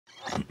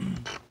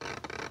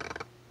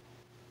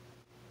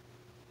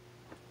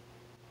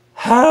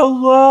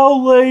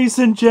Hello, ladies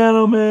and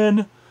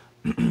gentlemen,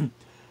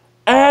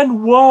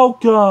 and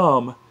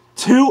welcome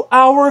to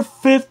our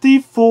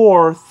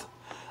 54th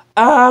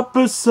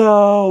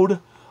episode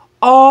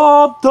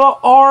of the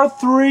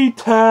R3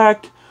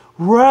 Tech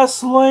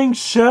Wrestling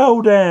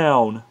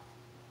Showdown.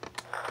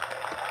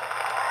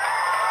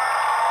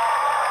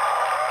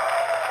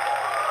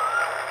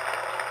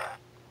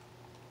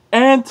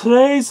 And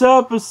today's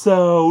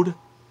episode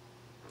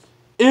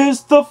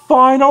is the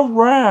final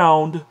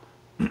round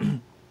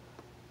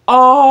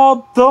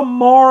of the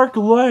Mark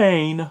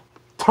Lane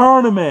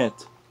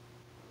tournament.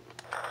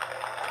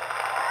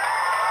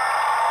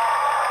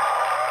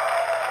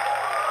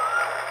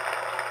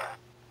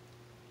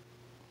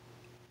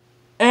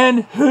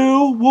 And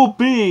who will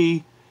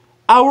be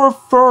our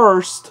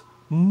first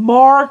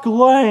Mark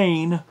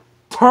Lane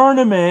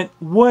tournament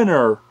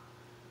winner?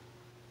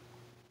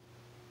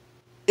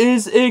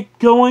 Is it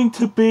going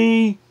to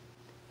be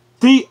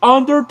The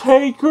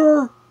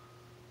Undertaker?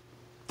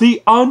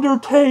 The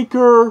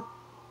Undertaker?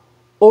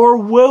 Or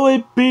will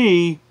it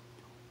be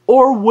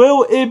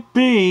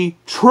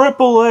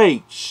Triple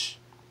H?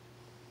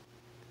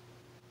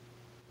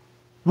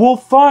 We'll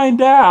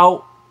find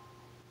out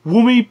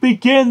when we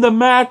begin the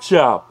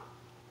matchup.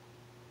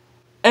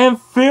 And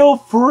feel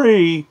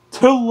free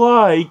to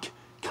like,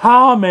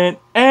 comment,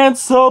 and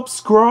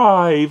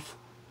subscribe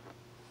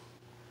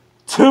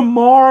to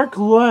Mark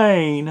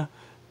Lane,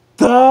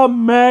 the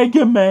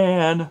Mega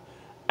Man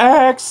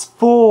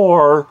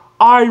X4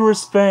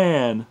 Irish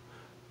fan.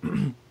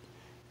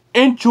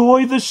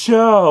 Enjoy the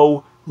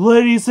show,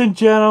 ladies and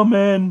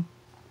gentlemen.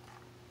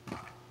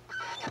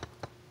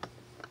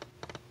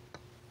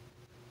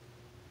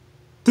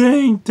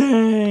 Ding,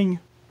 ding.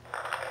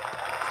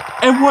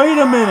 And wait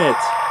a minute.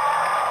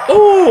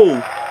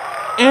 Oh!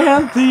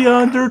 And The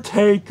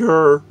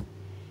Undertaker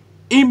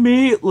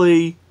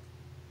immediately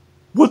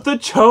with the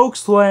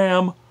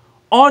chokeslam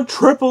on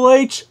Triple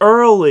H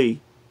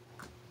early.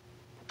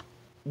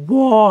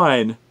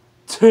 1,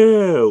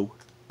 2.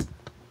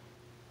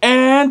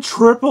 And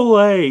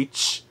Triple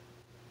H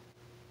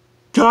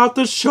got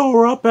the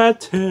show up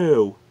at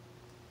 2.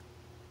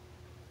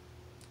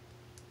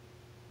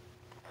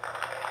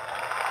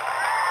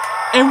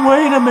 And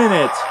wait a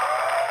minute.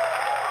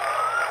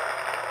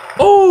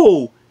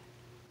 Oh!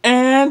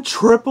 And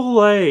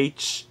Triple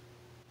H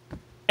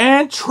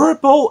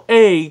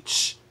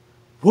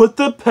with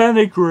the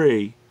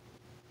pedigree.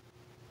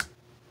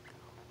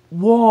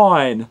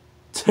 1,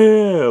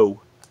 2.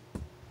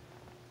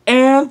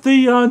 And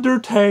The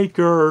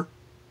Undertaker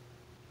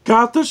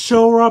got the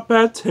show up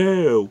at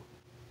 2.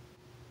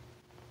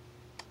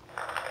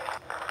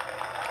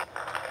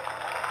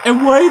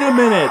 And wait a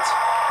minute.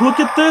 Look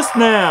at this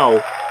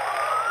now.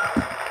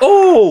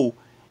 Oh!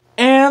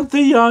 And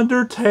The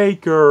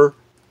Undertaker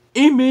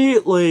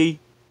immediately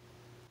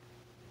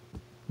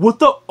with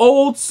the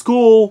old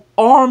school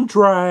arm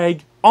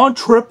drag on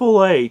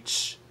Triple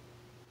H.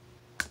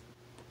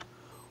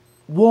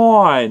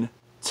 1,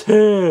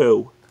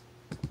 2.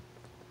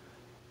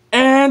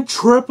 And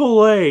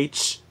Triple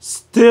H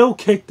still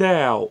kicked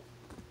out.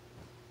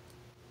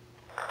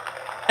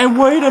 And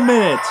wait a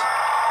minute.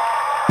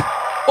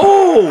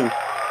 Oh!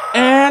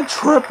 And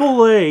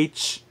Triple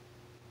H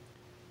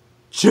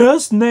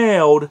just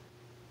nailed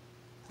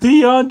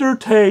The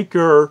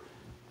Undertaker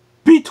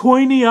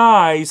between the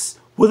eyes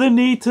with a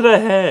knee to the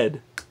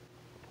head.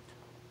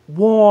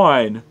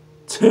 1,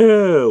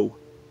 2.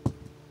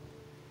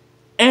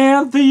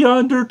 And The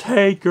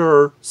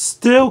Undertaker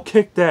still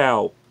kicked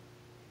out.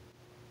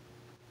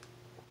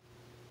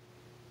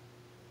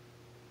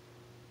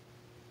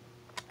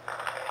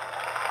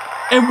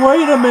 And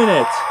wait a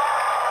minute.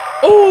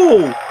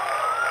 Oh!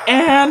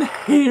 And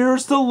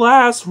here's the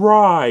last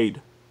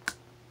ride.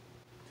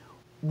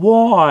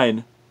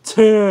 1,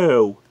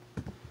 2.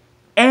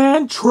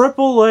 And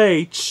Triple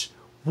H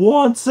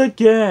once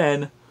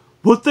again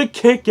with the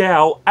kick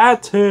out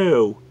at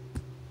 2.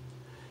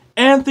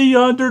 And The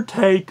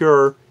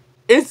Undertaker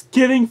is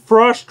getting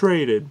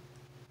frustrated.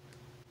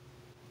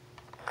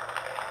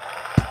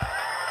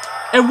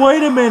 And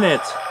wait a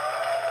minute.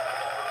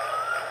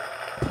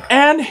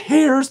 And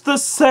here's the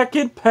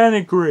second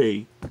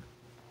pedigree.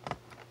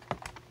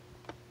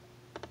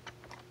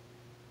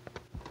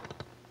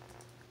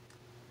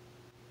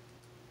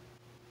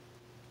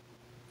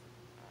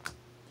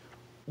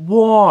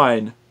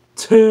 1,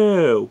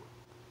 2.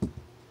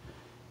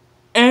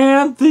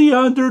 And The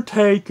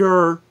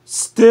Undertaker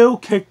still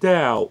kicked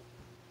out.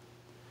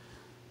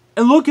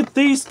 And look at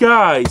these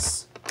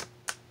guys.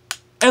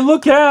 And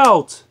look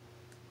out.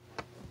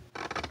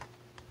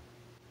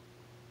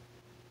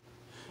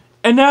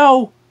 And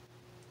now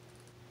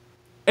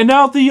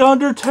The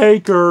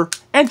Undertaker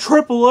and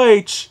Triple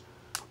H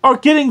are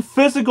getting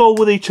physical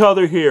with each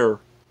other here.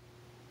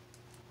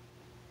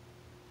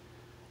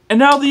 And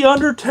now The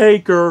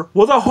Undertaker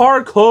with a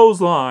hard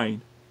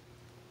clothesline.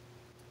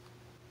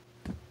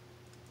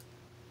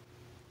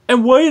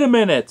 And wait a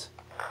minute.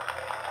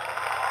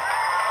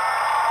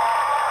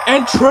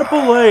 And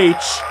Triple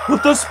H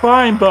with the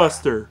spine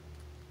buster.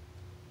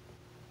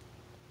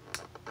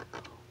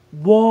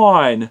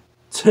 1,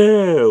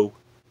 2.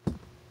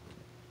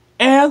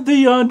 And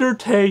The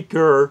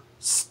Undertaker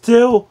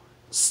still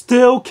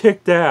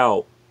kicked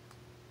out.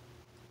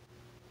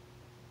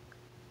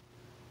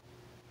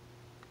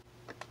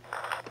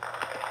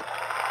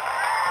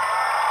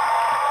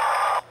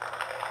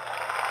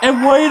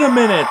 And wait a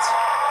minute.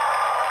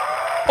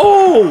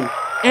 Oh,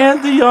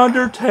 and The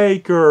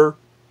Undertaker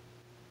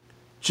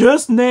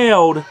just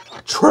nailed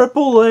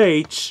Triple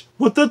H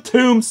with the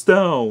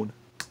tombstone.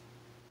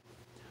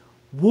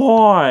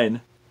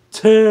 1,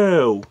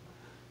 2,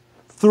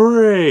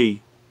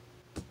 3.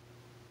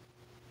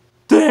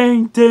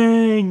 Ding,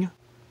 ding.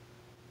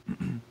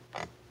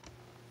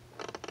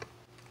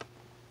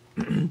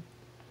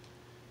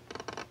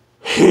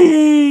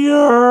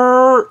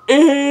 Here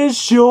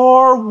is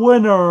your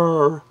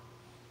winner.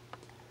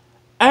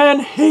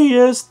 And he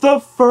is the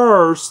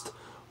first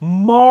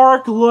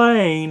Mark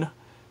Lane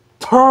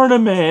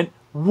tournament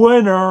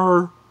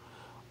winner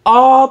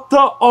of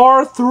the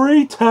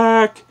R3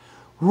 Tech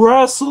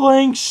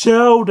Wrestling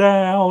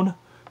Showdown.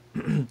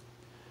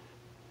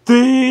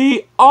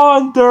 The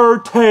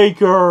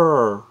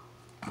Undertaker.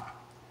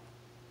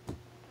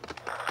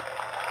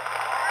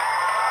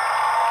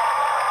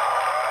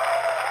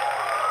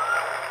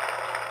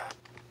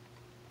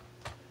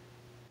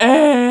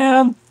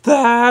 And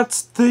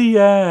that's the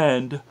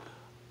end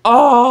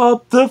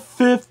of the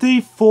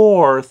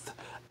 54th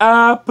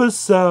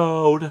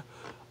episode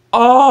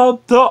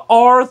of the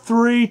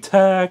R3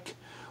 Tech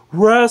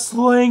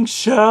Wrestling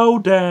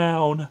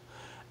Showdown,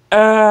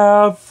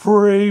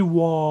 everyone.